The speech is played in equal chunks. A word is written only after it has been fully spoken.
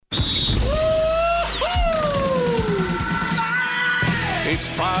It's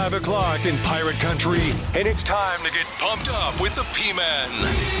 5 o'clock in Pirate Country, and it's time to get pumped up with the P-Man.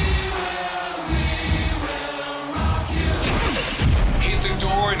 Hit the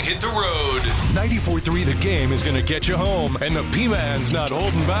door and hit the road. 94.3 The Game is going to get you home, and the P-Man's not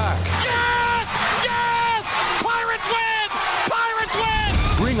holding back. Yes! Yes! Pirates win! Pirates win!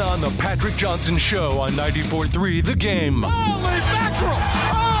 Bring on the Patrick Johnson Show on 94.3 The Game. Holy mackerel!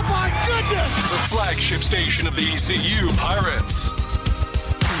 Oh, my goodness! The flagship station of the ECU Pirates.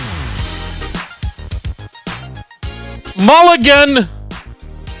 Mulligan.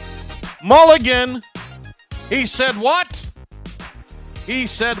 He said what? He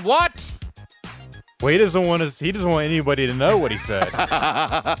said what? Well, he doesn't want anybody to know what he said.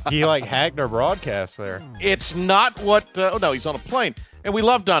 He hacked our broadcast there. It's not what. No, he's on a plane, and we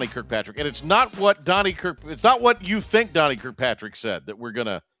love Donnie Kirkpatrick, and it's not what It's not what you think Donnie Kirkpatrick said that we're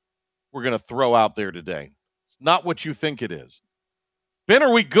gonna throw out there today. It's not what you think it is. Ben,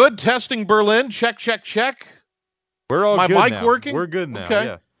 are we good? Testing Berlin. Check. We're all My good mic now. working? We're good now. Okay.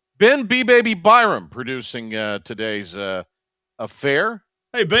 Yeah. Ben B. Baby Byram producing today's affair.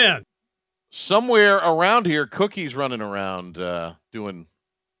 Hey, Ben. Somewhere around here, Cookie's running around doing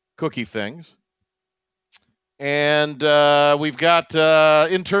cookie things. And we've got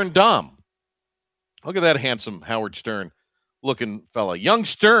intern Dom. Look at that handsome Howard Stern looking fella. Young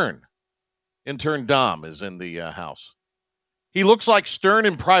Stern. Intern Dom is in the house. He looks like Stern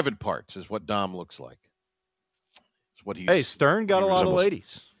in Private Parts is what Dom looks like. It's what Hey, Stern got a lot of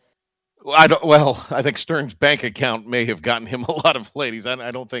ladies. I think Stern's bank account may have gotten him a lot of ladies.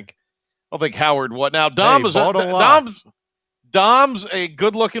 I don't think Howard what. Now Dom's a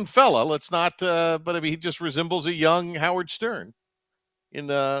good-looking fella. Let's not but I mean he just resembles a young Howard Stern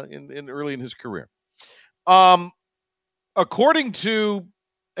in early in his career. According to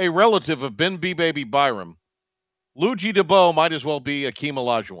a relative of Ben B. Baby Byram, Luigi DeBow might as well be Akeem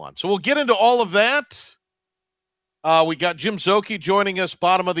Olajuwon. So we'll get into all of that. We got Jim Szoke joining us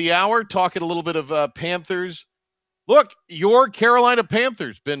bottom of the hour, talking a little bit of Panthers. Look, your Carolina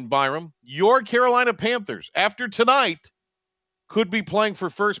Panthers, Ben Byram, your Carolina Panthers, after tonight, could be playing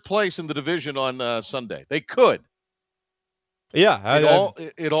for first place in the division on Sunday. They could. Yeah.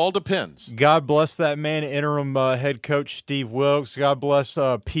 It all depends. God bless that man, interim head coach Steve Wilkes. God bless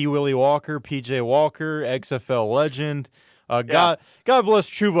P. Willie Walker, P.J. Walker, XFL legend. God bless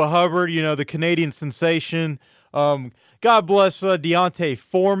Chuba Hubbard, the Canadian sensation. God bless Deontay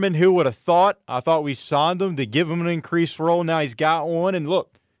Foreman. Who would have thought? I thought we signed him to give him an increased role. Now he's got one. And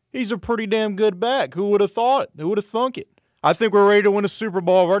look, he's a pretty damn good back. Who would have thought? Who would have thunk it? I think we're ready to win a Super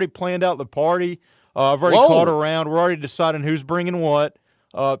Bowl. I've already planned out the party. I've already called around. We're already deciding who's bringing what.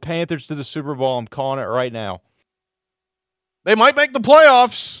 Panthers to the Super Bowl. I'm calling it right now. They might make the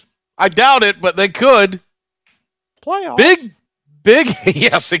playoffs. I doubt it, but they could. Playoffs? Big,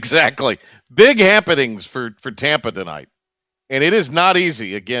 yes, exactly. Big happenings for Tampa tonight. And it is not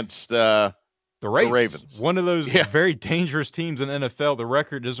easy against the Ravens. One of those very dangerous teams in NFL. The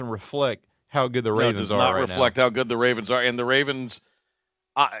record doesn't reflect how good the Ravens are right now. Does not reflect how good the Ravens are. And the Ravens,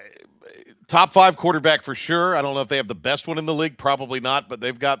 top 5 quarterback for sure. I don't know if they have the best one in the league. Probably not, but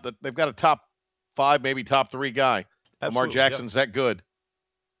they've got a top 5, maybe top 3 guy. Lamar Jackson's that good.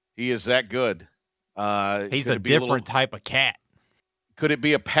 He is that good. He's a different type of cat. Could it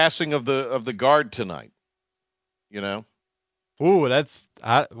be a passing of the guard tonight? Ooh,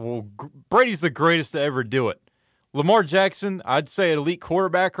 Brady's the greatest to ever do it. Lamar Jackson, I'd say elite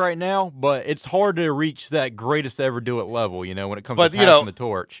quarterback right now, but it's hard to reach that greatest to ever do it level, when it comes to passing the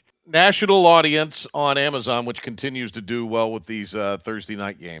torch. National audience on Amazon, which continues to do well with these Thursday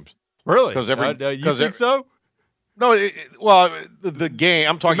night games. Really? You think so? No, the game,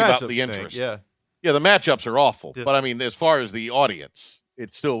 I'm talking about the interest. Yeah, the matchups are awful. Yeah. But, I mean, as far as the audience,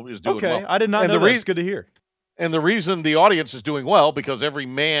 it still is doing well. Okay, I did not know that. It's good to hear. And the reason the audience is doing well, because every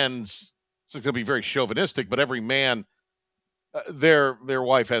man's – it's going to be very chauvinistic, but every man their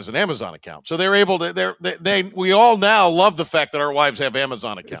wife has an Amazon account. So they're able to – we all now love the fact that our wives have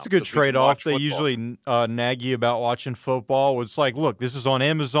Amazon accounts. It's a good trade-off. They usually nag you about watching football. It's like, look, this is on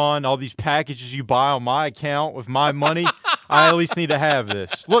Amazon. All these packages you buy on my account with my money – I at least need to have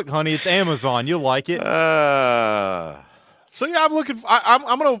this. Look, honey, it's Amazon. You'll like it. So yeah, I'm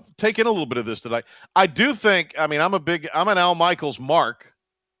going to take in a little bit of this tonight. I do think. I mean, I'm an Al Michaels mark,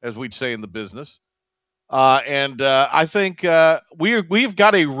 as we'd say in the business, and I think we've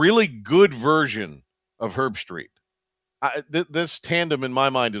got a really good version of Herb Street. This tandem, in my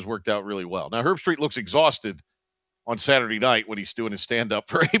mind, has worked out really well. Now, Herb Street looks exhausted on Saturday night when he's doing his stand-up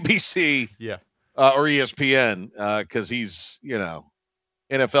for ABC. Yeah. Or ESPN, because he's,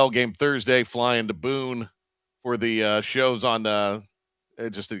 NFL game Thursday, flying to Boone for the shows on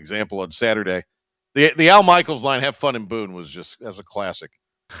just an example on Saturday. The Al Michaels line, "Have fun in Boone," was a classic,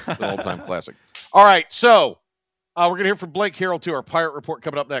 an all-time classic. All right, so we're going to hear from Blake Harrell, too, our Pirate Report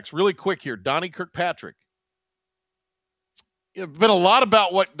coming up next. Really quick here, Donnie Kirkpatrick. It's been a lot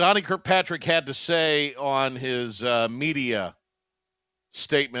about what Donnie Kirkpatrick had to say on his media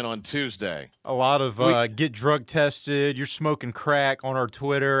statement on Tuesday. A lot of get drug tested, you're smoking crack on our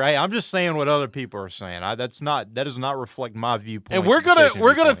Twitter. Hey, I'm just saying what other people are saying. That does not reflect my viewpoint. And we're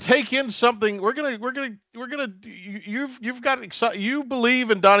gonna take in something. You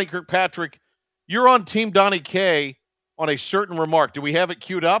believe in Donnie Kirkpatrick. You're on Team Donnie K on a certain remark. Do we have it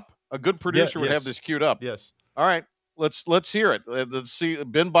queued up? A good producer would have this queued up. Yes. All right. Let's hear it. Let's see.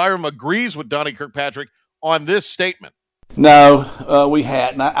 Ben Byram agrees with Donnie Kirkpatrick on this statement. No, we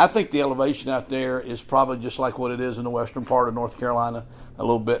hadn't. I think the elevation out there is probably just like what it is in the western part of North Carolina, a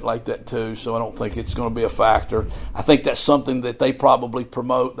little bit like that too, so I don't think it's going to be a factor. I think that's something that they probably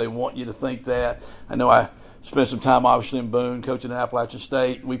promote. They want you to think that. I know I spent some time, obviously, in Boone, coaching at Appalachian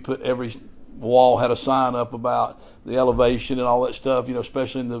State. We put every wall had a sign up about the elevation and all that stuff,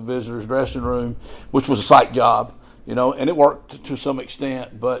 especially in the visitors' dressing room, which was a psych job. And it worked to some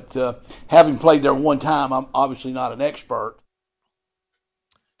extent. But having played there one time, I'm obviously not an expert.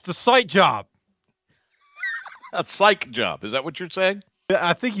 It's a psych job. A psych job. Is that what you're saying?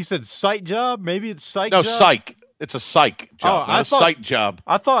 I think you said psych job. Maybe it's psych job? No, psych. It's a psych job, not a psych job.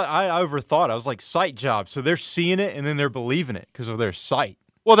 I thought I overthought. I was like, psych job. So they're seeing it and then they're believing it because of their sight.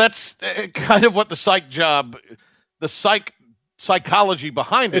 Well, that's kind of what the psych job, psychology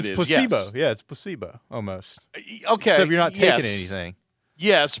behind it is. It's placebo. Yes. Yeah, it's placebo almost. Okay. Except you're not taking anything.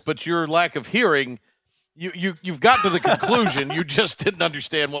 Yes, but your lack of hearing, you've got to the conclusion. You just didn't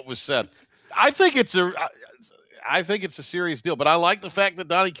understand what was said. I think it's a serious deal, but I like the fact that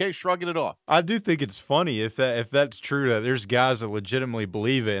Donnie K shrugging it off. I do think it's funny if that's true, that there's guys that legitimately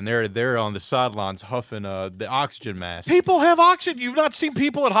believe it and they're on the sidelines huffing the oxygen mask. People have oxygen. You've not seen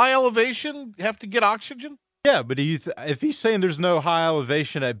people at high elevation have to get oxygen? Yeah, but if he's saying there's no high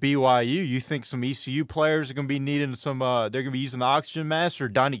elevation at BYU, you think some ECU players are going to be needing some? They're going to be using the oxygen mask, or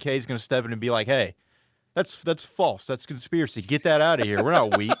Donnie K is going to step in and be like, "Hey, that's false. That's conspiracy. Get that out of here. We're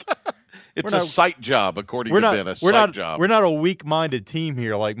not weak. It's a sight job, according to Ben. We're not a weak-minded team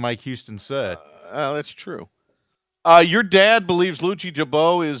here, like Mike Houston said. That's true. Your dad believes Luigi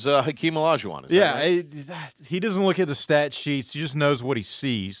Jabot is Hakeem Olajuwon. He doesn't look at the stat sheets. He just knows what he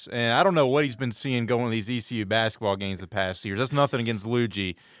sees. And I don't know what he's been seeing going to these ECU basketball games the past years. That's nothing against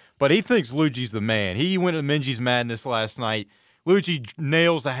Luigi, but he thinks Luigi's the man. He went to Minji's Madness last night. Luigi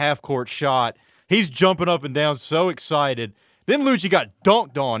nails a half-court shot. He's jumping up and down so excited. Then Luigi got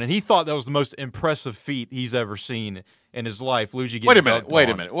dunked on, and he thought that was the most impressive feat he's ever seen in his life. Luigi getting Wait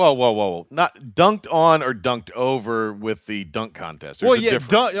a minute. Whoa. Not dunked on or dunked over with the dunk contest. There's a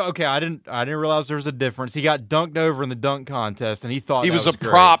difference. Okay, I didn't realize there was a difference. He got dunked over in the dunk contest, and he thought he was a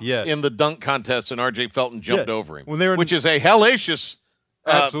prop in the dunk contest, and R.J. Felton jumped over him, which is a hellacious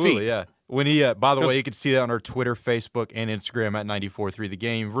absolutely, feat. Yeah. When he, by the way, you can see that on our Twitter, Facebook, and Instagram at 94.3 The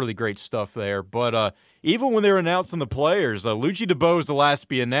Game. Really great stuff there. But even when they were announcing the players, Luigi Debo is the last to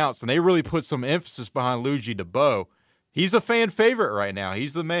be announced, and they really put some emphasis behind Luigi Debo. He's a fan favorite right now.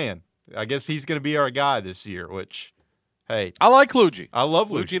 He's the man. I guess he's going to be our guy this year, which, hey. I like Luigi. I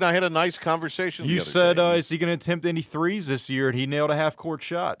love Luigi. Luigi and I had a nice conversation You said, is he going to attempt any threes this year? And he nailed a half-court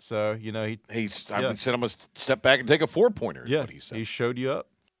shot. So, I said I'm going to step back and take a four-pointer. Yeah, what he said. He showed you up.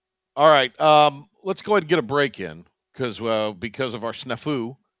 All right. Let's go ahead and get a break in because of our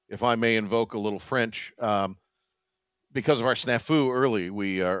snafu, if I may invoke a little French, because of our snafu early,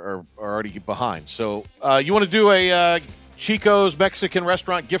 we are already behind. So you want to do a Chico's Mexican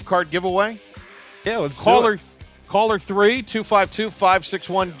restaurant gift card giveaway? Yeah, let's Caller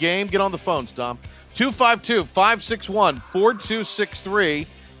 3-252-561-GAME. Get on the phones, Dom. 252-561-4263.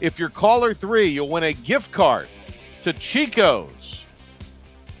 If you're caller 3, you'll win a gift card to Chico's.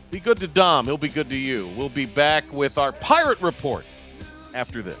 Be good to Dom. He'll be good to you. We'll be back with our Pirate Report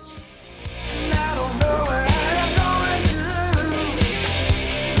after this.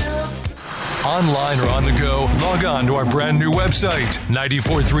 Online or on the go, log on to our brand new website,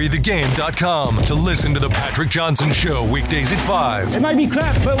 943thegame.com, to listen to The Patrick Johnson Show weekdays at 5. It might be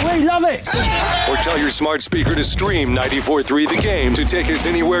crap, but we love it. Or tell your smart speaker to stream 94.3 The Game to take us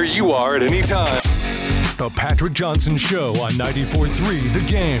anywhere you are at any time. The Patrick Johnson Show on 94.3 The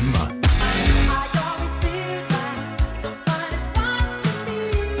Game.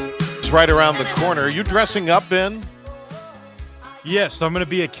 It's right around the corner. Are you dressing up, Ben? Yes, I'm going to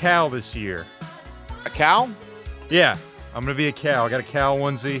be a cow this year. A cow? Yeah, I'm going to be a cow. I got a cow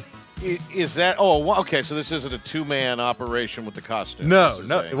onesie. Is that? Oh, okay. So this isn't a two-man operation with the costume. No.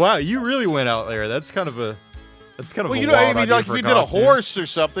 Wow, you really went out there. That's kind of a Well, a you know, wild I mean, idea like for if you a did a costume. horse or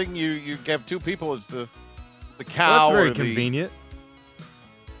something, you have two people as the cow. That's very or convenient.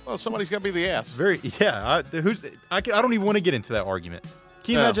 Well, somebody's got to be the ass. Very, yeah. I don't even want to get into that argument.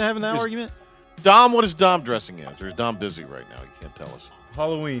 Can you No. imagine having that Is- argument? Dom, what is Dom dressing as? Or is Dom busy right now? He can't tell us.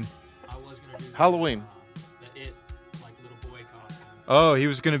 Halloween. I was gonna do Halloween. the It, like little boy costume. Oh, he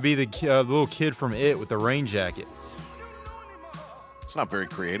was going to be the little kid from It with the rain jacket. It's not very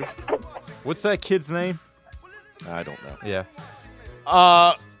creative. What's that kid's name? I don't know. Yeah.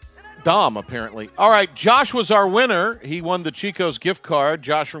 Dom, apparently. All right, Josh was our winner. He won the Chico's gift card.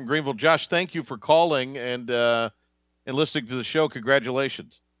 Josh from Greenville. Josh, thank you for calling and listening to the show.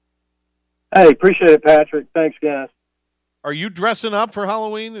 Congratulations. Hey, appreciate it, Patrick. Thanks, guys. Are you dressing up for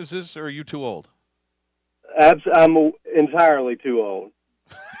Halloween? Or are you too old? I'm entirely too old.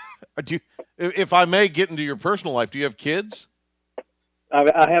 If I may get into your personal life, do you have kids?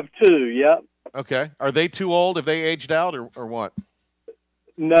 I have two, yep. Okay. Are they too old? Have they aged out or what?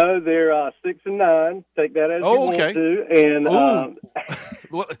 No, they're 6 and 9. Take that as you want okay. to. And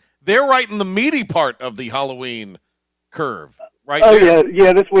Well, they're right in the meaty part of the Halloween curve. Right oh there.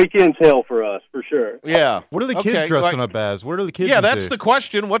 yeah, this weekend's hell for us for sure. Yeah. What are the kids Okay, dressing like- up as? What are the kids Yeah, into? that's the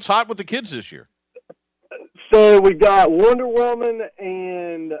question. What's hot with the kids this year? So we got Wonder Woman,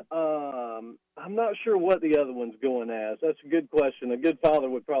 and I'm not sure what the other one's going as. That's a good question. A good father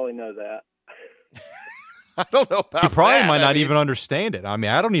would probably know that. I don't know about He probably that. might I not mean, even understand it. I mean,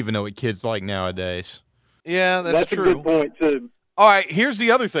 I don't even know what kids like nowadays. Yeah, that's a true. good point too. All right, here's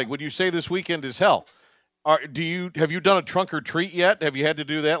the other thing. When you say this weekend is hell, have you done a trunk or treat yet? Have you had to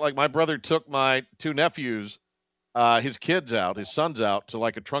do that? Like my brother took my two nephews, his sons out to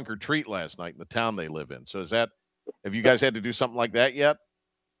like a trunk or treat last night in the town they live in. So have you guys had to do something like that yet?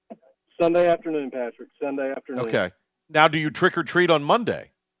 Sunday afternoon, Patrick. Sunday afternoon. Okay. Now, do you trick or treat on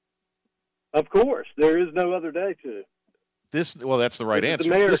Monday? Of course, there is no other day to. Well, that's the right This is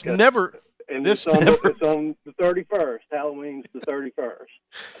answer. This America. never And This it's on, never- it's on the 31st. Halloween's the 31st.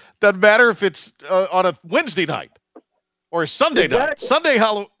 doesn't matter if it's on a Wednesday night or a Sunday night.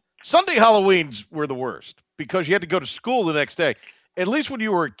 Exactly. Sunday Halloweens were the worst because you had to go to school the next day. At least when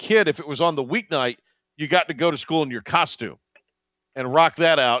you were a kid, if it was on the weeknight, you got to go to school in your costume and rock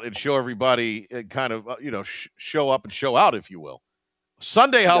that out and show everybody and kind of, show up and show out, if you will.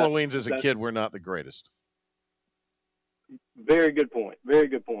 Sunday Halloweens as a kid were not the greatest. Very good point. Very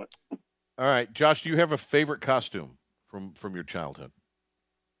good point. All right, Josh, do you have a favorite costume from your childhood?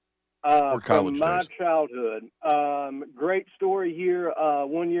 Or college From my days? childhood, great story here.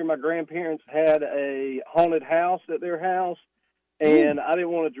 One year, my grandparents had a haunted house at their house, and I didn't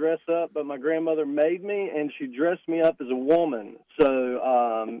want to dress up, but my grandmother made me, and she dressed me up as a woman.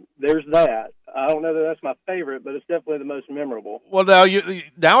 So there's that. I don't know that that's my favorite, but it's definitely the most memorable. Well, now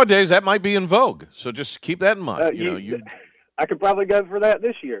nowadays that might be in vogue, so just keep that in mind. I could probably go for that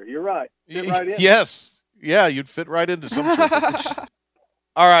this year. You're right. Fit right in. Yes, yeah, you'd fit right into some sort of.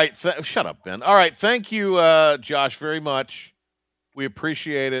 All right, shut up, Ben. All right, thank you, Josh, very much. We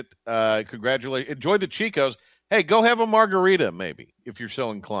appreciate it. Congratulations. Enjoy the Chicos. Hey, go have a margarita, maybe, if you're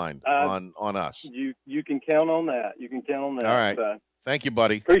so inclined on us. You can count on that. You can count on that. All right. So. Thank you,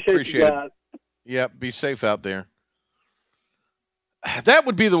 buddy. Appreciate you guys. it. Yeah, be safe out there. That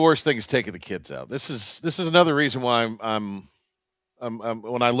would be the worst thing is taking the kids out. This is another reason why I'm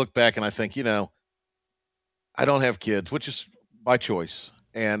when I look back and I think, I don't have kids, which is by choice.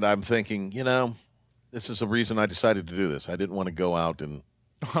 And I'm thinking, this is the reason I decided to do this. I didn't want to go out and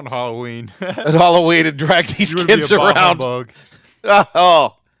On Halloween. at Halloween and drag these You would be kids a bah around. humbug.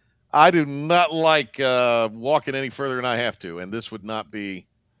 Oh, I do not like walking any further than I have to, and this would not be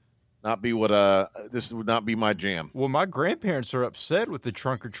this would not be my jam. Well, my grandparents are upset with the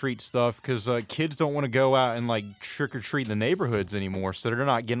trunk or treat stuff because kids don't want to go out and like trick or treat in the neighborhoods anymore. So they're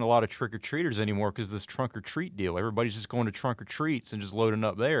not getting a lot of trick or treaters anymore because this trunk or treat deal. Everybody's just going to trunk or treats and just loading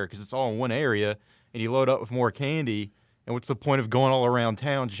up there because it's all in one area, and you load up with more candy. And what's the point of going all around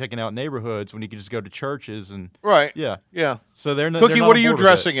town checking out neighborhoods when you can just go to churches and Right. yeah. Yeah. So they're not. Cookie, they're not what are on you board with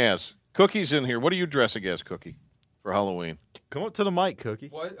dressing as? Cookie's in here. What are you dressing as, Cookie, for Halloween? it. Come up to the mic,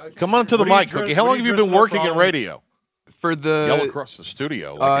 Cookie. Come on to the What are you mic, dre- Cookie. How what are long have you you been dressing up working for in Halloween? radio? For Yell the across the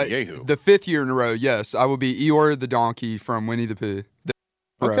studio like a yahoo. the 5th year in a row, yes, I will be Eeyore the donkey from Winnie the Pooh.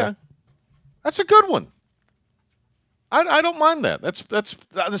 Okay, that's a good one. I don't mind that.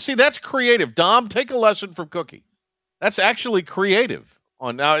 That's creative. Dom, take a lesson from Cookie. That's actually creative.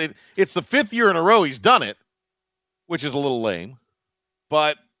 It's the 5th year in a row he's done it, which is a little lame,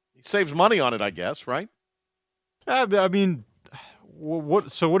 but he saves money on it, I guess, right? I mean, what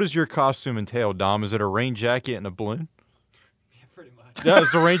does your costume entail, Dom? Is it a rain jacket and a balloon? Yeah, pretty much. Yeah,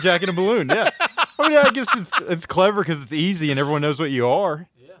 it's a rain jacket and a balloon. Yeah. I mean, I guess it's clever because it's easy and everyone knows what you are.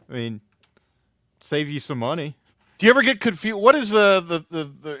 Yeah. I mean, save you some money. Do you ever get confused? What is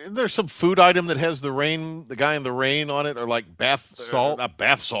there's some food item that has the guy in the rain on it, or like bath salt? Not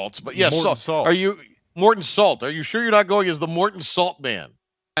bath salts, but yes, Morton salt. Salt. Are you Morton Salt? Are you sure you're not going as the Morton Salt Man?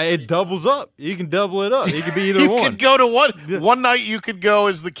 It doubles up. You can double it up. You could be either you one. could go to one night. You could go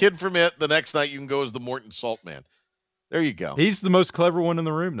as the kid from It. The next night you can go as the Morton Salt Man. There you go. He's the most clever one in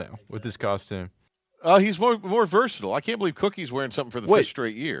the room now with his costume. He's more versatile. I can't believe Cookie's wearing something for the fifth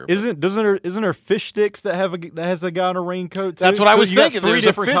straight year. Isn't there fish sticks that has a guy in a raincoat too? That's what I was thinking. Got three There's a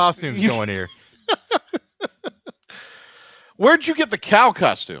different fish- costumes going here. Where'd you get the cow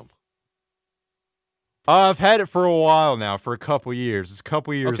costume? I've had it for a while now, for a couple years. It's a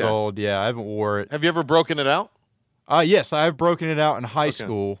couple years Okay. old. Yeah, I haven't wore it. Have you ever broken it out? Yes, I have broken it out in high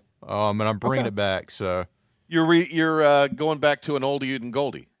school, and I'm bringing it back. So You're going back to an oldie and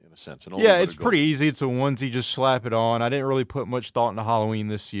goldie in a sense. yeah, it's pretty easy. It's a onesie, just slap it on. I didn't really put much thought into Halloween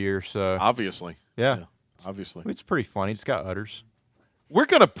this year, so Obviously. yeah. Obviously. It's pretty funny. It's got udders. We're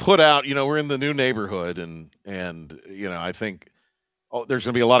going to put out, we're in the new neighborhood and I think there's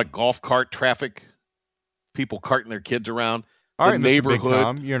going to be a lot of golf cart traffic, people carting their kids around. All right, the Mr. Big neighborhood,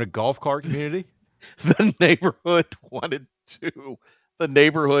 Tom, you're in a golf cart community? the neighborhood wanted to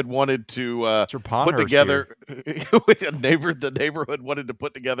It's your put Pondhurst together the neighborhood wanted to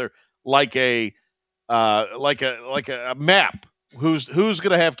put together like a map who's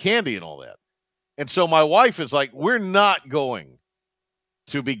going to have candy and all that. And so my wife is like, we're not going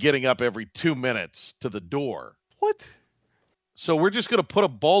to be getting up every 2 minutes to the door. What? So we're just going to put a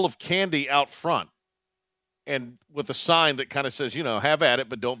bowl of candy out front and with a sign that kind of says, have at it,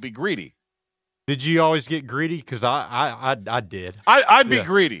 but don't be greedy. Did you always get greedy? Because I did. I'd be Yeah.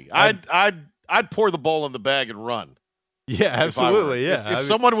 greedy. I'd pour the bowl in the bag and run. Yeah, absolutely. Yeah. If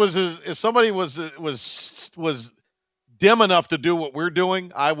somebody was dim enough to do what we're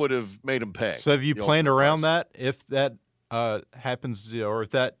doing, I would have made them pay. So have you the planned ultimate around price. that if that happens, or if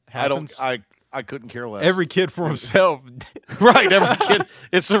that happens? I couldn't care less. Every kid for himself. Right, every kid.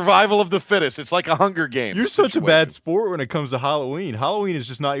 It's survival of the fittest. It's like a Hunger Games. You're such a situation. bad sport when it comes to Halloween. Halloween is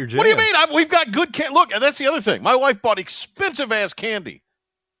just not your jam. What do you mean? We've got good candy. Look, and that's the other thing. My wife bought expensive ass candy.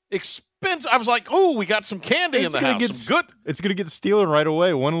 I was like, "Oh, we got some candy in the house. Some good." It's gonna get stolen right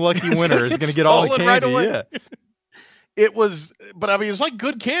away. One lucky winner is gonna get all the stolen candy. right away. Yeah. It was, but I mean, it's like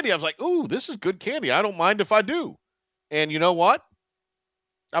good candy. I was like, "Ooh, this is good candy. I don't mind if I do." And you know what?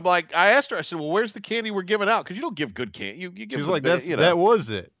 I'm like, I asked her. I said, "Well, where's the candy we're giving out? Because you don't give good candy. You give." She's them like, bad, that was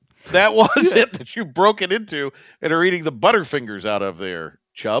it. That was it that you broke it into and are eating the Butterfingers out of there,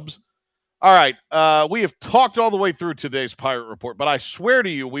 chubs. All right. We have talked all the way through today's Pirate Report, but I swear to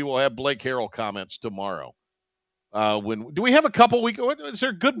you, we will have Blake Harrell comments tomorrow. Do we have a couple is there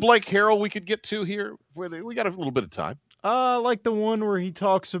a good Blake Harrell we could get to here? We got a little bit of time. Like the one where he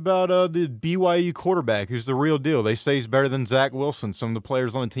talks about the BYU quarterback who's the real deal. They say he's better than Zach Wilson. Some of the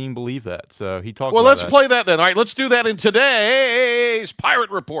players on the team believe that. So he talked Well, about let's play that then. All right, let's do that in today's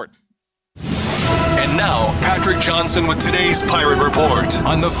Pirate Report. And now, Patrick Johnson with today's Pirate Report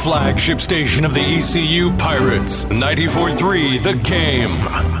on the flagship station of the ECU Pirates, 94.3 The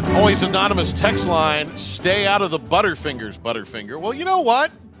Game. Always anonymous text line, stay out of the Butterfingers, Butterfinger. Well, you know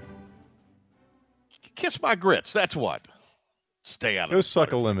what? Kiss my grits. That's what. Stay out of Go the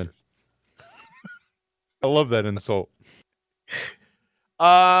suck a lemon. I love that insult.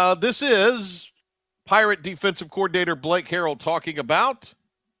 This is Pirate defensive coordinator Blake Harrell talking about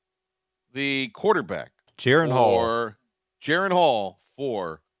the quarterback. Jaron Hall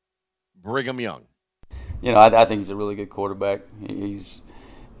for Brigham Young. I think he's a really good quarterback. He's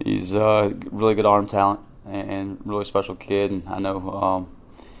really good arm talent and really special kid. And I know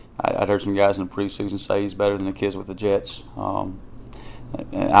I'd heard some guys in the preseason say he's better than the kids with the Jets. And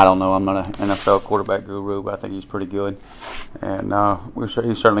I don't know. I'm not an NFL quarterback guru, but I think he's pretty good. And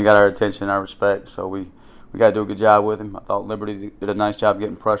he's certainly got our attention and our respect. So we got to do a good job with him. I thought Liberty did a nice job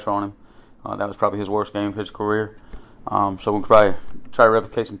getting pressure on him. That was probably his worst game of his career. So we'll probably try to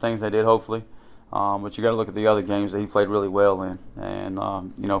replicate some things they did, hopefully. But you got to look at the other games that he played really well in. And,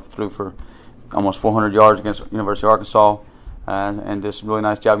 threw for almost 400 yards against University of Arkansas and did some really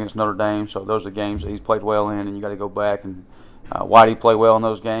nice job against Notre Dame. So those are games that he's played well in, and you got to go back and why did he play well in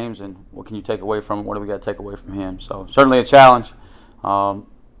those games, and what can you take away from him? What do we got to take away from him? So certainly a challenge, but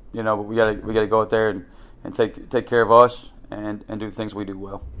we got to go out there and take care of us and do the things we do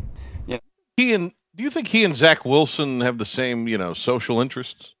well. Do you think he and Zach Wilson have the same social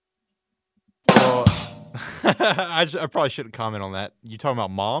interests? I probably shouldn't comment on that. You talking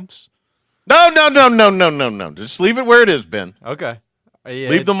about moms? No. Just leave it where it is, Ben. Okay. Yeah,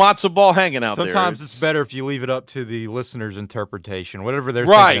 leave the matzo ball hanging out sometimes there. Sometimes it's better if you leave it up to the listener's interpretation, whatever they're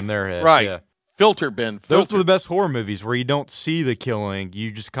thinking in their head. Right. Yeah. Filter, Ben. Those are the best horror movies where you don't see the killing.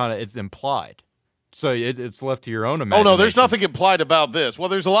 You just kind of, it's implied. So it's left to your own imagination. Oh, no, there's nothing implied about this. Well,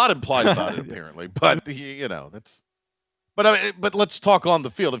 there's a lot implied about it, apparently. But, that's. But let's talk on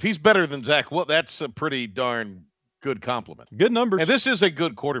the field. If he's better than Zach, well, that's a pretty darn good compliment. Good numbers. And this is a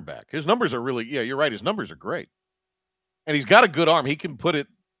good quarterback. His numbers are really, you're right. His numbers are great. And he's got a good arm. He can put it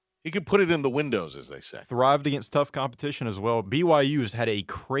in the windows, as they say. Thrived against tough competition as well. BYU has had a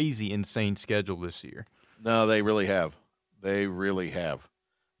crazy, insane schedule this year. No, they really have.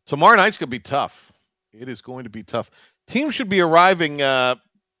 Tomorrow night's going to be tough. It is going to be tough. Teams should be arriving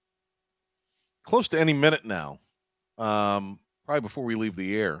close to any minute now, probably before we leave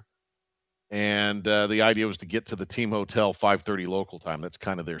the air. And the idea was to get to the team hotel 5:30 local time. That's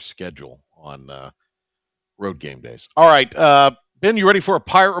kind of their schedule on road game days. All right, Ben, you ready for a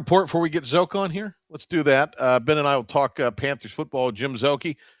Pirate Report before we get Zoke on here? Let's do that. Ben and I will talk Panthers football with Jim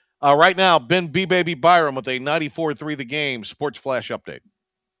Zoke. Right now, Ben B-Baby Byram with a 94.3 The Game Sports Flash update.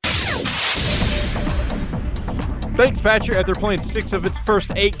 Thanks, Patrick. After playing 6 of its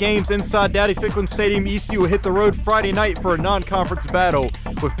first 8 games inside Dowdy-Ficklin Stadium, ECU will hit the road Friday night for a non-conference battle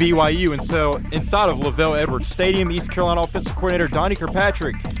with BYU. And so, inside of Lavelle Edwards Stadium, East Carolina offensive coordinator Donnie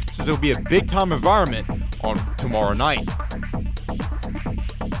Kirkpatrick says it will be a big-time environment on tomorrow night.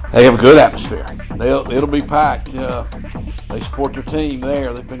 They have a good atmosphere. It'll be packed. They support their team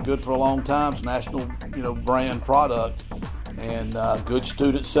there. They've been good for a long time. It's a national, brand product, and good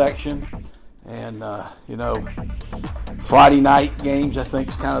student section. And, Friday night games, I think,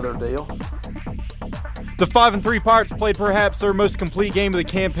 is kind of their deal. The 5-3 Pirates played perhaps their most complete game of the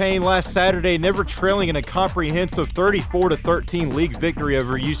campaign last Saturday, never trailing in a comprehensive 34-13 league victory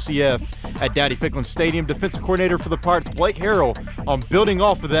over UCF at Dowdy-Ficklin Stadium. Defensive coordinator for the Pirates, Blake Harrell, on building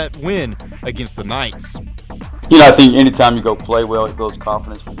off of that win against the Knights. I think anytime you go play well, it builds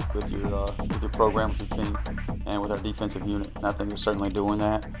confidence with your program, with your team, and with our defensive unit. And I think we're certainly doing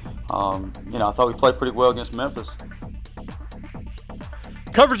that. I thought we played pretty well against Memphis.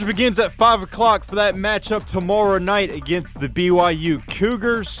 Coverage begins at 5 o'clock for that matchup tomorrow night against the BYU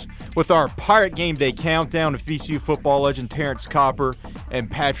Cougars with our Pirate Game Day countdown of VCU football legend Terrence Copper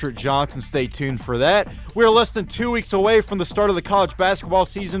and Patrick Johnson. Stay tuned for that. We're less than 2 weeks away from the start of the college basketball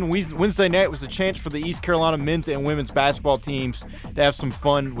season. Wednesday night was a chance for the East Carolina men's and women's basketball teams to have some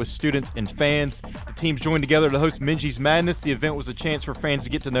fun with students and fans. The teams joined together to host Minji's Madness. The event was a chance for fans to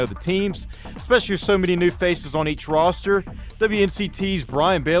get to know the teams, especially with so many new faces on each roster. WNCT's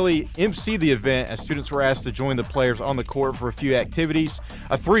Brian Bailey emceed the event as students were asked to join the players on the court for a few activities,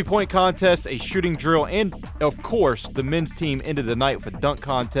 a three-point contest, a shooting drill, and, of course, the men's team ended the night with a dunk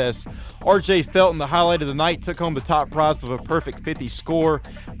contest. R.J. Felton, the highlight of the night, took home the top prize of a perfect 50 score.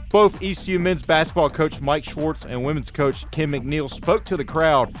 Both ECU men's basketball coach Mike Schwartz and women's coach Kim McNeil spoke to the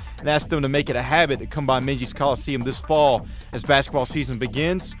crowd and asked them to make it a habit to come by Minji's Coliseum this fall as basketball season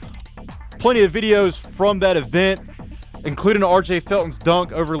begins. Plenty of videos from that event, including R.J. Felton's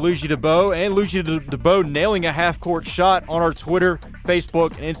dunk over Luigi DeBeau and Luigi DeBeau nailing a half-court shot on our Twitter,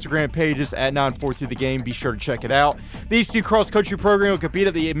 Facebook, and Instagram pages at 943 The Game. Be sure to check it out. The ECU cross-country program will compete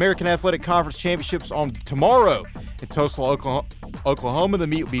at the American Athletic Conference Championships on tomorrow in Tulsa, Oklahoma. The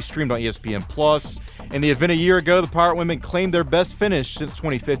meet will be streamed on ESPN+. In the event a year ago, the Pirate women claimed their best finish since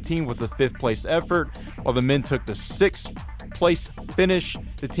 2015 with a 5th-place effort, while the men took the 6th-place finish.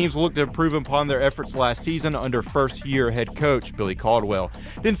 The teams will look to improve upon their efforts last season under first-year head coach Billy Caldwell.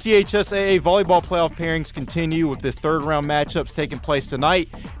 Then CHSAA volleyball playoff pairings continue with the third-round matchups taking place tonight.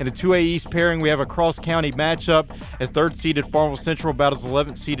 In the 2A East pairing, we have a cross-county matchup as third-seeded Farmville Central battles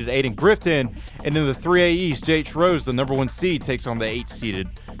 11th-seeded Aiden Grifton. And in the 3A East, J.H. Rose, the number 1 seed, takes on the 8th-seeded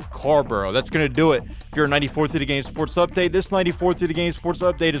Carborough. That's going to do it. If you're a 94 Through the Game Sports Update, this 94 Through the Game Sports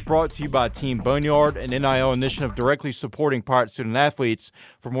Update is brought to you by Team Boneyard, an NIL initiative directly supporting Pirate student athletes.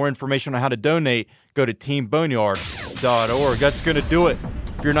 For more information on how to donate, go to teamboneyard.org. That's going to do it.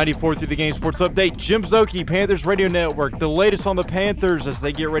 If you're 94 Through the Game Sports Update, Jim Zoke, Panthers Radio Network, the latest on the Panthers as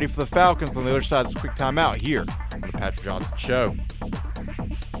they get ready for the Falcons on the other side of this quick timeout here on the Patrick Johnson Show.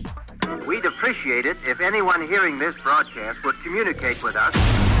 We'd appreciate it if anyone hearing this broadcast would communicate with us.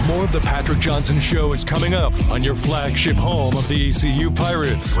 More of the Patrick Johnson Show is coming up on your flagship home of the ECU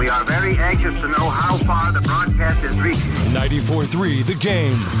Pirates. We are very anxious to know how far the broadcast is reaching. 94.3 The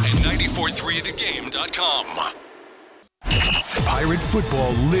Game and 94.3thegame.com. Pirate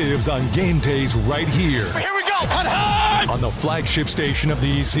football lives on game days right here. Here we go. Hut, hut. On the flagship station of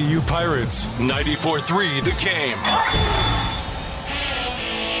the ECU Pirates, 94.3 The Game.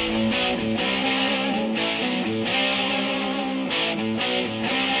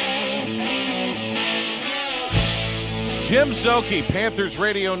 Jim Szoke, Panthers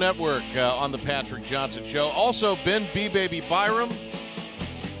Radio Network on the Patrick Johnson Show. Also, Ben B-Baby Byram.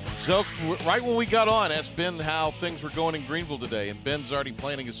 Zoke, right when we got on, asked Ben how things were going in Greenville today, and Ben's already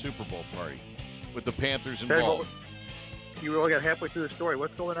planning a Super Bowl party with the Panthers involved. You only got halfway through the story.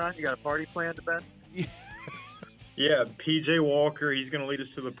 What's going on? You got a party planned, Ben? Yeah, P.J. Walker, he's going to lead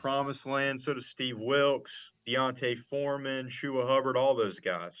us to the promised land. So does Steve Wilkes, Deontay Foreman, Shua Hubbard, all those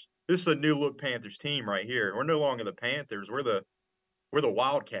guys. This is a new-look Panthers team right here. We're no longer the Panthers. We're the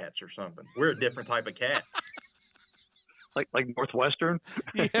Wildcats or something. We're a different type of cat. Like Northwestern?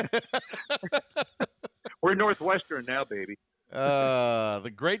 Yeah. We're Northwestern now, baby.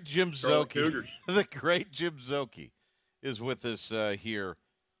 The great Jim Szoke. Cougars. The great Jim Szoke is with us here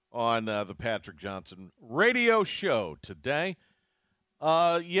on the Patrick Johnson Radio Show today.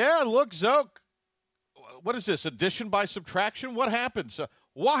 Look, Zoke, what is this, addition by subtraction? What happened?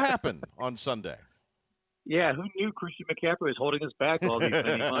 What happened on Sunday? Yeah, who knew Christian McCaffrey was holding us back all these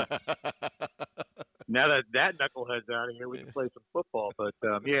many months? Now that knucklehead's out of here, we can play some football. But,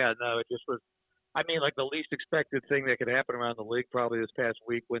 it just was, like the least expected thing that could happen around the league probably this past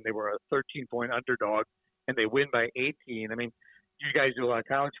week when they were a 13-point underdog and they win by 18. I mean, you guys do a lot of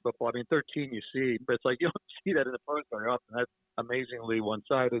college football. 13 you see, but it's like you don't see that in the pros very often. That's amazingly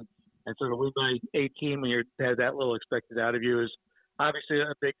one-sided. And so to win by 18 when you have that little expected out of you is obviously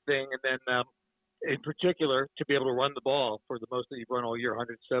a big thing. And then in particular, to be able to run the ball for the most that you've run all year,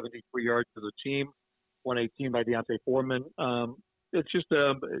 173 yards for the team, 118 by Deontay Foreman. It's just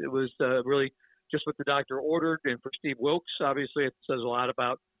it was really just what the doctor ordered. And for Steve Wilkes, obviously it says a lot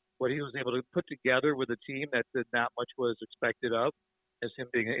about what he was able to put together with a team that not much was expected of as him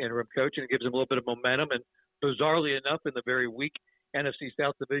being an interim coach. And it gives him a little bit of momentum. And bizarrely enough, in the very weak NFC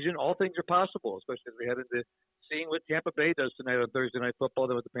South division, all things are possible, especially as we head into seeing what Tampa Bay does tonight on Thursday Night Football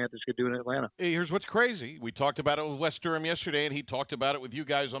than what the Panthers could do in Atlanta. Hey, here's what's crazy. We talked about it with Wes Durham yesterday, and he talked about it with you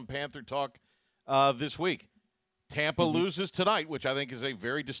guys on Panther Talk this week. Tampa loses tonight, which I think is a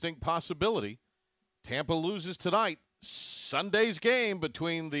very distinct possibility. Tampa loses tonight. Sunday's game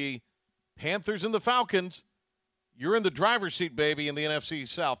between the Panthers and the Falcons. You're in the driver's seat, baby, in the NFC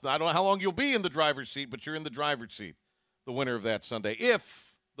South. Now, I don't know how long you'll be in the driver's seat, but you're in the driver's seat, the winner of that Sunday,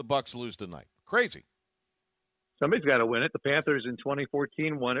 if the Bucs lose tonight. Crazy. Somebody's got to win it. The Panthers in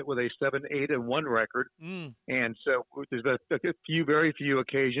 2014 won it with a 7-8-1 record. And so there's been a very few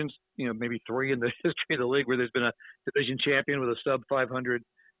occasions, maybe three in the history of the league where there's been a division champion with a sub-500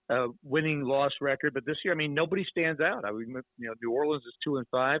 winning-loss record. But this year, nobody stands out. New Orleans is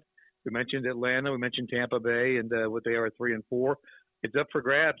 2-5. We mentioned Atlanta. We mentioned Tampa Bay and what they are at 3-4. It's up for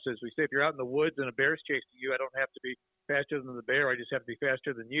grabs. As we say, if you're out in the woods and a bear's chasing you, I don't have to be faster than the bear. I just have to be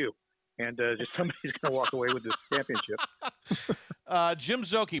faster than you. And just somebody's going to walk away with this championship. Jim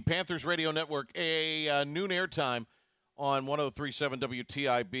Szoke, Panthers Radio Network, a noon airtime on 103.7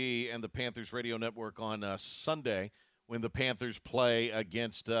 WTIB and the Panthers Radio Network on Sunday when the Panthers play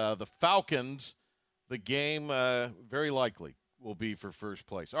against the Falcons. The game very likely will be for first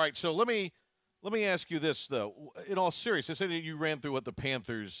place. All right, so let me ask you this, though. In all seriousness, I said you ran through what the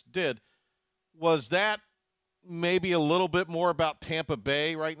Panthers did. Was that maybe a little bit more about Tampa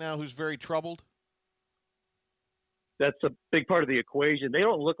Bay right now, who's very troubled? That's a big part of the equation. They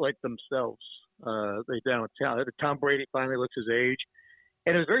don't look like themselves. They down with talent. Tom Brady finally looks his age.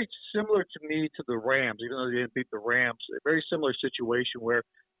 And it was very similar to me to the Rams, even though they didn't beat the Rams. A very similar situation where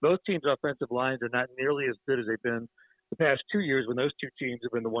both teams' offensive lines are not nearly as good as they've been the past 2 years when those two teams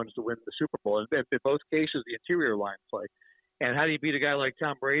have been the ones to win the Super Bowl. And in both cases, the interior line play. And how do you beat a guy like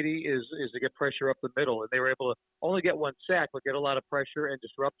Tom Brady is to get pressure up the middle. And they were able to only get one sack, but get a lot of pressure and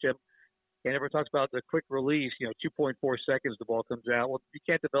disrupt him. And everyone talks about the quick release, 2.4 seconds the ball comes out. Well, you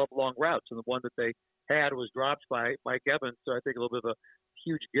can't develop long routes. And the one that they had was dropped by Mike Evans. So I think a little bit of a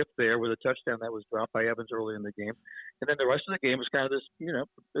huge gift there with a touchdown that was dropped by Evans early in the game. And then the rest of the game was kind of this, it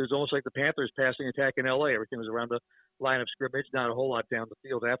was almost like the Panthers passing attack in L.A. Everything was around the line of scrimmage, not a whole lot down the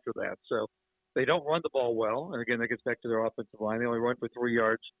field after that. So they don't run the ball well. And again, that gets back to their offensive line. They only run for 3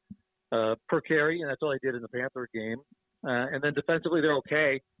 yards per carry, and that's all they did in the Panther game. And then defensively, they're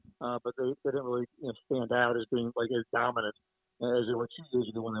okay, but they didn't really stand out as being like as dominant as they were 2 years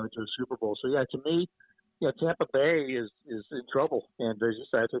ago when they went to the Super Bowl. So yeah, to me, Tampa Bay is in trouble, and I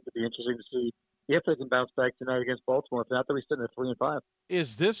think it'd be interesting to see if they can bounce back tonight against Baltimore. If not, they'll be sitting at 3-5.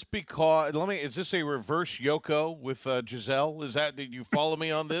 Is this because? Is this a reverse Yoko with Giselle? Is that? Did you follow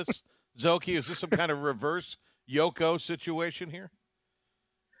me on this, Zoki? Is this some kind of reverse Yoko situation here?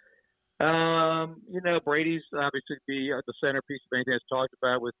 Brady's obviously the centerpiece of anything that's talked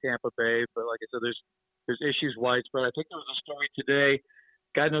about with Tampa Bay. But like I said, there's issues widespread. I think there was a story today.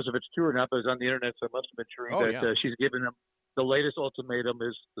 God knows if it's true or not, but it's on the internet, so it must have been true she's given him the latest ultimatum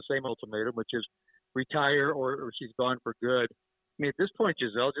is the same ultimatum, which is retire or she's gone for good. I mean, at this point,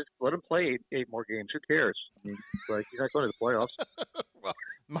 Giselle, just let him play eight more games. Who cares? I mean, he's not going to the playoffs. Well,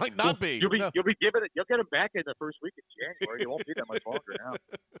 might not be. You'll get him back in the first week of January. You won't be that much longer now.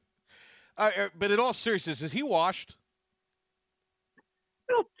 But in all seriousness, is he washed?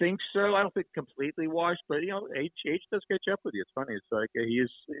 I don't think so. I don't think completely washed, but age does catch up with you. It's funny. It's like he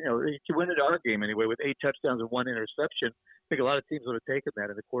can win at our game anyway with 8 touchdowns and 1 interception. I think a lot of teams would have taken that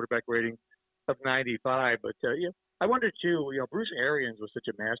in the quarterback rating of 95. But I wonder too. Bruce Arians was such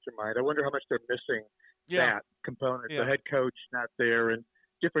a mastermind. I wonder how much they're missing that component. The head coach not there, and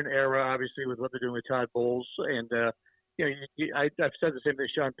different era obviously with what they're doing with Todd Bowles. And I've said the same thing.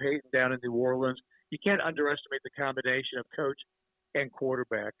 Sean Payton down in New Orleans. You can't underestimate the combination of coach and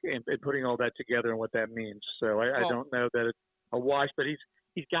quarterback and putting all that together and what that means. So I don't know that it's a wash, but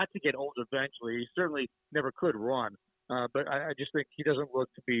he's got to get old eventually. He certainly never could run. But I just think he doesn't look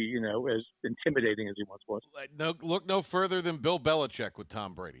to be, as intimidating as he once was. Look no further than Bill Belichick with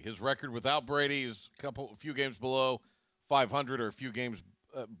Tom Brady. His record without Brady is a few games below 500 or a few games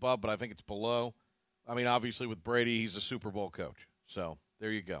above, but I think it's below. I mean, obviously with Brady, he's a Super Bowl coach. So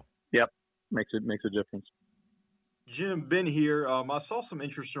there you go. Yep, makes a difference. Jim, Ben here. I saw some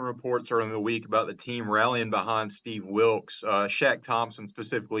interesting reports earlier in the week about the team rallying behind Steve Wilks. Shaq Thompson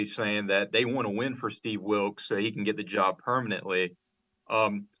specifically saying that they want to win for Steve Wilks so he can get the job permanently.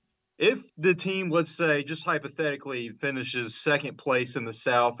 If the team, let's say, just hypothetically, finishes second place in the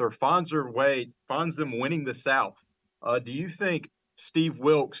South or finds them winning the South, do you think Steve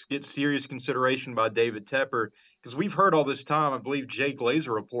Wilks gets serious consideration by David Tepper? Because we've heard all this time, I believe Jay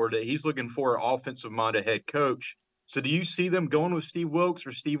Glazer reported that he's looking for an offensive-minded head coach. So do you see them going with Steve Wilks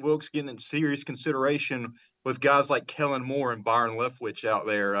or Steve Wilks getting in serious consideration with guys like Kellen Moore and Byron Leftwich out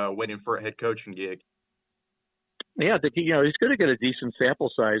there waiting for a head coaching gig? Yeah, I think he's going to get a decent sample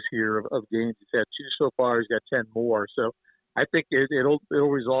size here of games. He's had 2 so far. He's got 10 more. So I think it'll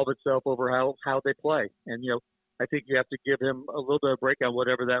resolve itself over how they play. And, I think you have to give him a little bit of break on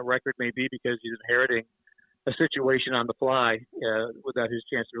whatever that record may be because he's inheriting a situation on the fly without his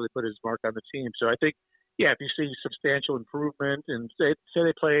chance to really put his mark on the team. So I think, if you see substantial improvement and say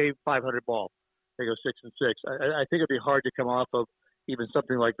they play 500 ball, they go 6-6. I think it'd be hard to come off of even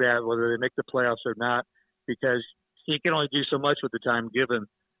something like that, whether they make the playoffs or not, because he can only do so much with the time given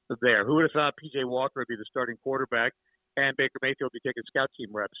there. Who would have thought P.J. Walker would be the starting quarterback and Baker Mayfield would be taking scout team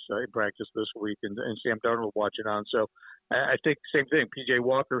reps in practice this week and Sam Darnold watching on. So I think same thing. P.J.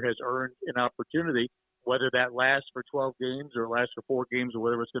 Walker has earned an opportunity, whether that lasts for 12 games or lasts for 4 games or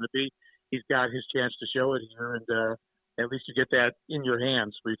whatever it's going to be. He's got his chance to show it here, and at least you get that in your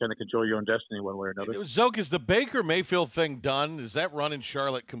hands where you kind of control your own destiny one way or another. Zoke, is the Baker Mayfield thing done? Is that run in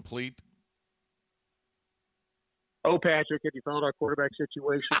Charlotte complete? Oh, Patrick, have you followed our quarterback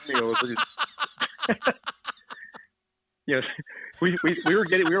situation? We were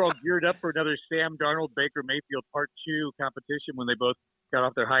all geared up for another Sam Darnold Baker Mayfield Part 2 competition when they both got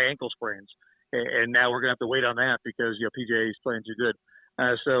off their high ankle sprains, and now we're gonna have to wait on that because PJ is playing too good.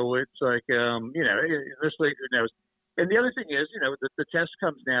 So it's like this league, who knows? And the other thing is, the test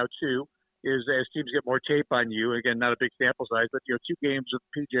comes now too. Is as teams get more tape on you, again, not a big sample size, but 2 games of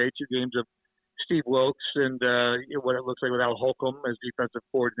PJ, 2 games of Steve Wilks, and what it looks like with Al Holcomb as defensive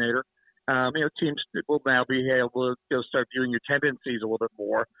coordinator. Teams will now be able to start viewing your tendencies a little bit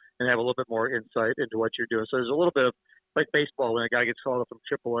more and have a little bit more insight into what you're doing. So there's a little bit of like baseball when a guy gets called up from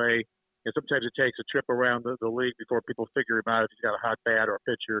AAA. Sometimes it takes a trip around the league before people figure him out if he's got a hot bat or a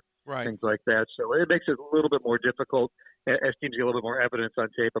pitcher, things like that. So it makes it a little bit more difficult as teams get a little bit more evidence on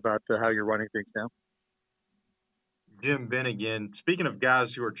tape about how you're running things now. Jim, Ben again. Speaking of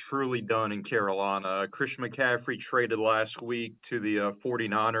guys who are truly done in Carolina, Christian McCaffrey traded last week to the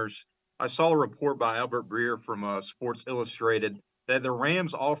 49ers. I saw a report by Albert Breer from Sports Illustrated that the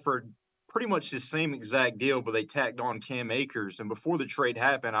Rams offered pretty much the same exact deal, but they tacked on Cam Akers. And before the trade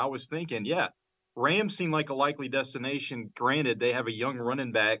happened, I was thinking, Rams seem like a likely destination. Granted, they have a young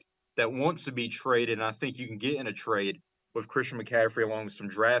running back that wants to be traded, and I think you can get in a trade with Christian McCaffrey along with some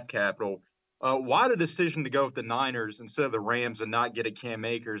draft capital. Why the decision to go with the Niners instead of the Rams and not get a Cam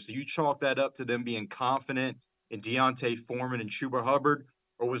Akers? Do you chalk that up to them being confident in Deontay Foreman and Chuba Hubbard?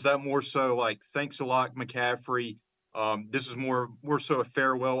 or was that more so like, thanks a lot, McCaffrey? This is more so a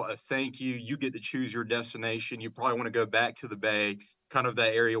farewell, a thank you. You get to choose your destination. You probably want to go back to the Bay, kind of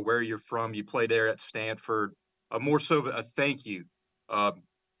that area where you're from. You play there at Stanford. More so of a thank you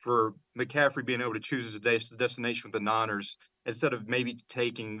for McCaffrey being able to choose his destination with the Niners instead of maybe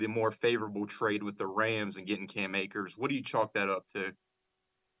taking the more favorable trade with the Rams and getting Cam Akers. What do you chalk that up to?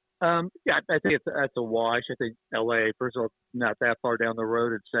 Yeah, I think that's a wash. I think LA, first of all, not that far down the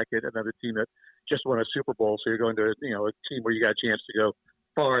road, and second, another team that just won a Super Bowl. So you're going to, a team where you got a chance to go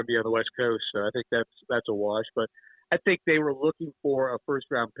far and be on the West Coast. So I think that's a wash. But I think they were looking for a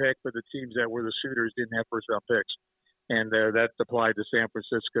first-round pick, but the teams that were the suitors didn't have first-round picks. And that applied to San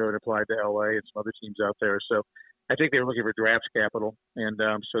Francisco and applied to LA and some other teams out there. So I think they were looking for draft capital. And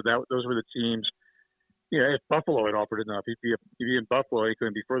so those were the teams. If Buffalo had offered enough, he'd be in Buffalo. He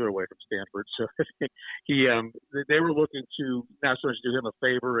couldn't be further away from Stanford. So they were looking to not so much do him a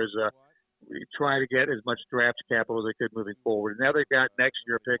favor as try to get as much draft capital as they could moving forward. Now they've got next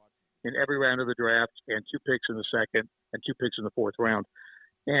year a pick in every round of the draft and 2 picks in the second and 2 picks in the fourth round.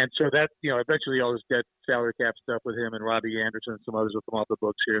 And so that, eventually all this dead salary cap stuff with him and Robbie Anderson and some others will come off the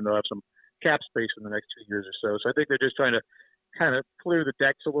books here, and they'll have some cap space in the next 2 years or so. So I think they're just trying to kind of clear the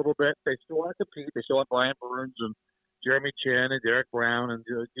decks a little bit. They still want to compete. They still want Brian Burns and Jeremy Chin and Derek Brown and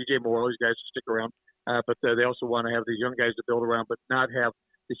DJ Moore, these guys to stick around. But they also want to have these young guys to build around, but not have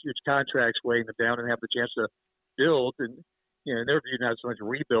these huge contracts weighing them down and have the chance to build and, in their view, not so much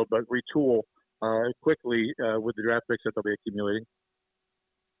rebuild, but retool quickly with the draft picks that they'll be accumulating.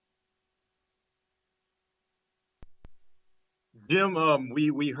 Jim,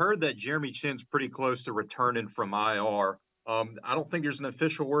 we heard that Jeremy Chin's pretty close to returning from IR. I don't think there's an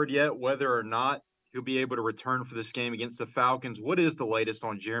official word yet whether or not he'll be able to return for this game against the Falcons. What is the latest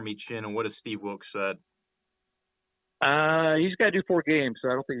on Jeremy Chin, and what has Steve Wilks said? He's got to do 4 games, so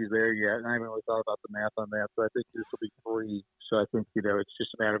I don't think he's there yet. And I haven't really thought about the math on that, but I think this will be 3. So I think, it's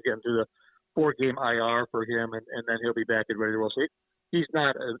just a matter of getting through the 4-game IR for him, and then he'll be back and ready to roll. So he's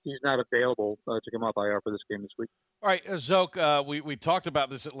not available to come off IR for this game this week. All right, Zoke, we talked about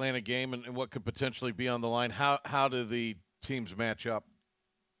this Atlanta game and what could potentially be on the line. How do the teams match up?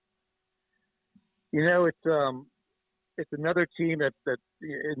 It's another team that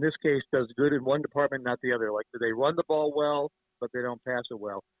in this case does good in one department, not the other. Like, they run the ball well, but they don't pass it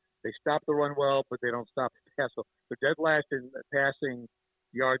well. They stop the run well, but they don't stop the pass well. They're dead last in passing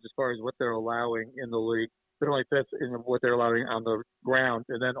yards as far as what they're allowing in the league. They're only fifth in what they're allowing on the ground.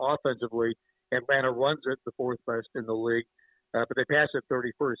 And then offensively, Atlanta runs it the 4th best in the league, but they pass it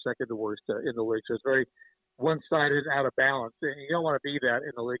 31st, second to worst in the league. So it's very one-sided, out of balance. And you don't want to be that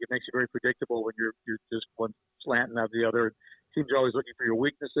in the league. It makes you very predictable when you're just one slanting out the other. Teams are always looking for your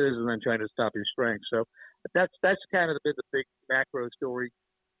weaknesses and then trying to stop your strengths. So that's kind of been the big macro story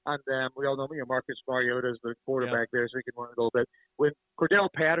on them. We all know Marcus Mariota is the quarterback there, so he can run a little bit. When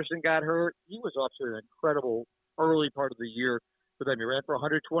Cordell Patterson got hurt, he was off to an incredible early part of the year for them. He ran for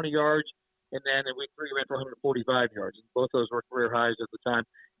 120 yards, and then in week 3 he ran for 145 yards. And both those were career highs at the time.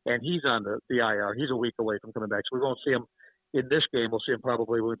 And he's on the IR. He's a week away from coming back. So we won't see him in this game. We'll see him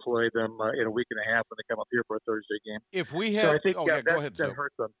probably when we play them in a week and a half when they come up here for a Thursday game. If we have, so I think go ahead, that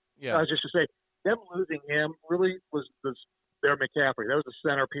hurts them. Yeah. I was just to say, them losing him really was their McCaffrey. That was the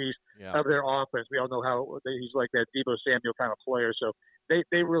centerpiece of their offense. We all know how he's like that Deebo Samuel kind of player. So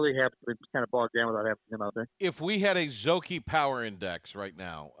they really have been kind of bogged down without having him out there. If we had a Zoki power index right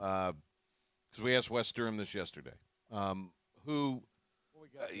now, because we asked Wes Durham this yesterday,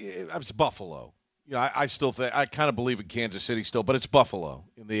 it's Buffalo. I still think I kind of believe in Kansas City still, but it's Buffalo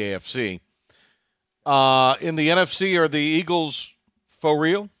in the AFC. In the NFC, are the Eagles for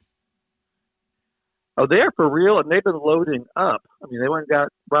real? Oh, they're for real, and they've been loading up. I mean, they went and got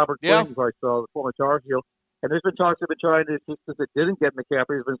Robert Quinn, who I saw, the former Tar Heel, and there's been talks they've been trying to, since they didn't get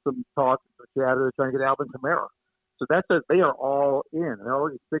McCaffrey, there's been some talk, chatter, they're trying to get Alvin Kamara. So they are all in. They're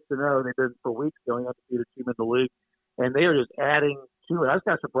already 6-0. They've been for weeks going up to be the team in the league, and they are just adding to it. I was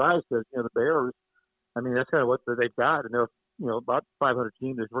kind of surprised because the Bears. I mean, that's kind of what they've got, and they're about 500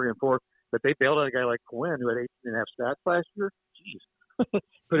 teams. They're 3-4, but they bailed on a guy like Quinn who had 18.5 sacks last year. Jeez,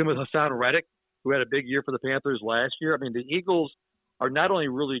 put him with Hassan Reddick, who had a big year for the Panthers last year. I mean, the Eagles are not only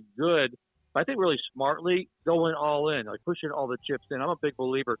really good, but I think really smartly going all in, like pushing all the chips in. I'm a big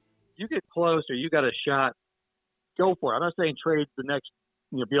believer. You get close or you got a shot, go for it. I'm not saying trade the next,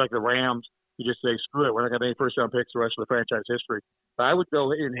 be like the Rams. You just say, screw it, we're not going to have any first-round picks the rest of the franchise history. But I would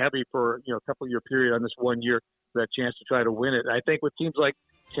go in heavy for a couple-year period on this 1 year for that chance to try to win it. And I think with teams like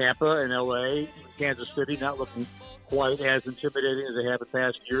Tampa and L.A., Kansas City not looking quite as intimidating as they have in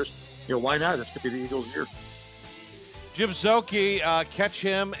past years, why not? This could be the Eagles' year. Jim Szoke, catch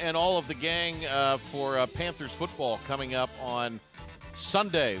him and all of the gang for Panthers football coming up on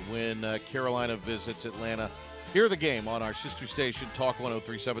Sunday when Carolina visits Atlanta. Hear the game on our sister station, Talk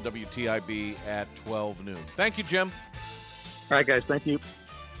 103.7 WTIB at 12 noon. Thank you, Jim. All right, guys. Thank you.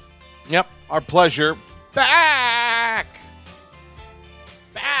 Yep, our pleasure. Back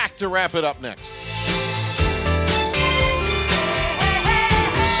to wrap it up next.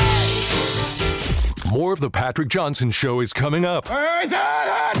 More of the Patrick Johnson Show is coming up on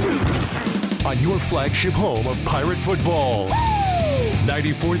your flagship home of Pirate football.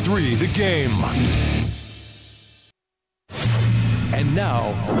 94.3 The Game. And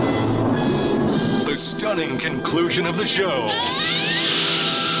now, the stunning conclusion of the show.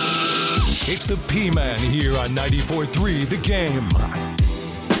 It's the P-Man here on 94.3 The Game.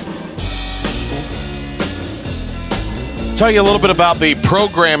 Tell you a little bit about the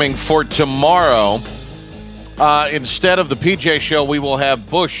programming for tomorrow. Instead of the PJ Show, we will have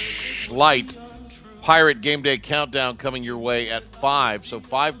Busch Light Pirate Game Day Countdown coming your way at 5. So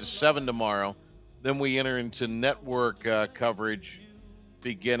 5 to 7 tomorrow. Then we enter into network coverage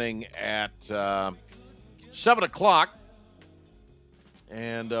beginning at 7 o'clock.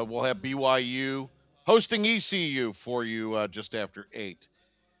 And we'll have BYU hosting ECU for you just after 8.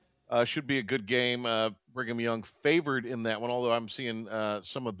 Should be a good game. Brigham Young favored in that one, although I'm seeing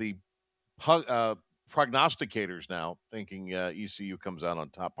some of the prognosticators now thinking ECU comes out on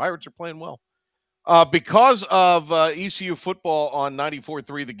top. Pirates are playing well. Because of ECU football on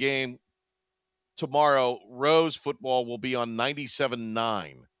 94.3 The Game, tomorrow, Rose football will be on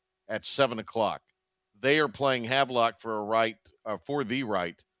 97.9 at 7 o'clock. They are playing Havelock for the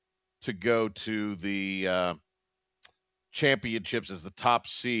right to go to the championships as the top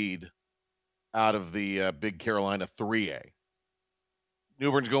seed out of the Big Carolina 3A.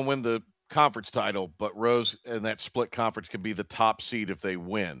 New Bern's going to win the conference title, but Rose and that split conference can be the top seed if they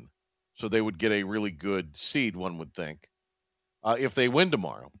win. So they would get a really good seed, one would think, if they win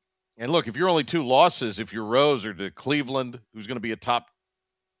tomorrow. And look, if you're only 2 losses, if you're Rose or to Cleveland, who's going to be a top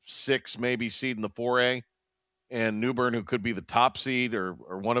 6 maybe seed in the 4A, and New Bern, who could be the top seed or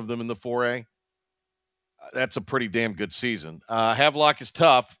one of them in the 4A, that's a pretty damn good season. Havelock is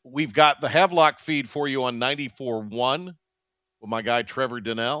tough. We've got the Havelock feed for you on 94.1 with my guy Trevor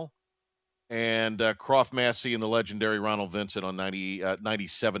Donnell, and Croft Massey and the legendary Ronald Vincent on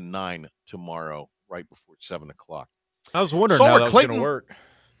 97.9 tomorrow, right before 7 o'clock. I was wondering how that was going to work.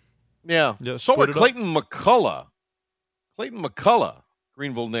 Yeah. So we're Clayton McCullough. Clayton McCullough,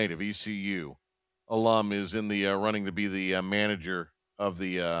 Greenville native, ECU alum, is in the running to be the manager of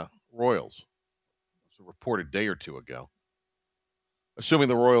the Royals. It was reported a day or two ago. Assuming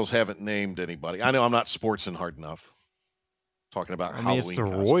the Royals haven't named anybody. I know I'm not sportsing hard enough. Talking about Halloween it's the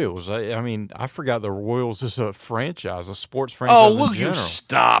costumes. Royals. I forgot the Royals is a franchise, a sports franchise. Oh, will in general. you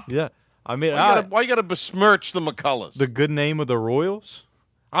stop? Yeah. I mean, why you got to besmirch the McCulloughs? The good name of the Royals?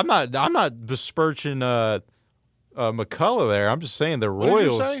 I'm not besmirching McCullough there. I'm just saying the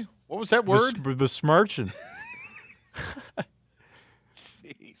Royals. What did you say? What was that word? Besmirching.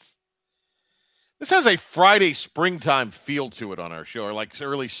 Jeez. This has a Friday springtime feel to it on our show, or like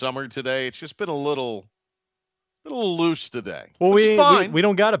early summer today. It's just been a little loose today. Well, we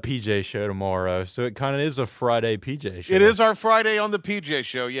don't got a PJ show tomorrow, so it kind of is a Friday PJ show. It is our Friday on the PJ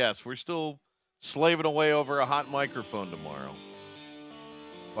show, yes. We're still slaving away over a hot microphone tomorrow.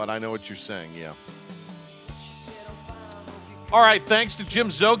 But I know what you're saying, yeah. All right, thanks to Jim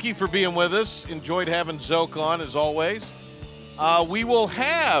Szoke for being with us. Enjoyed having Zoke on, as always. We will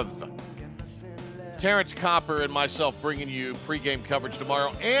have Terrence Copper and myself bringing you pregame coverage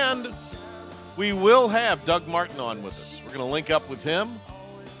tomorrow, and we will have Doug Martin on with us. We're going to link up with him.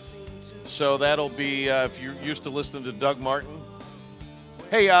 So that'll be, if you're used to listening to Doug Martin.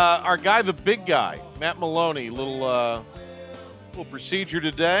 Hey, our guy, the big guy, Matt Maloney, little procedure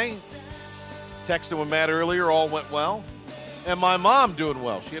today. Texted with Matt earlier, all went well. And my mom doing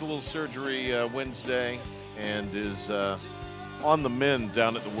well. She had a little surgery Wednesday and is on the mend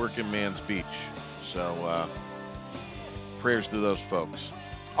down at the Working Man's Beach. So prayers to those folks.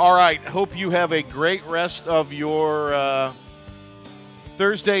 All right, hope you have a great rest of your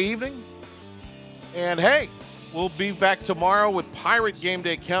Thursday evening. And, hey, we'll be back tomorrow with Pirate Game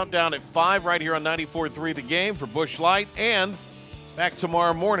Day Countdown at 5 right here on 94.3 The Game for Busch Light. And back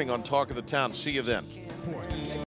tomorrow morning on Talk of the Town. See you then.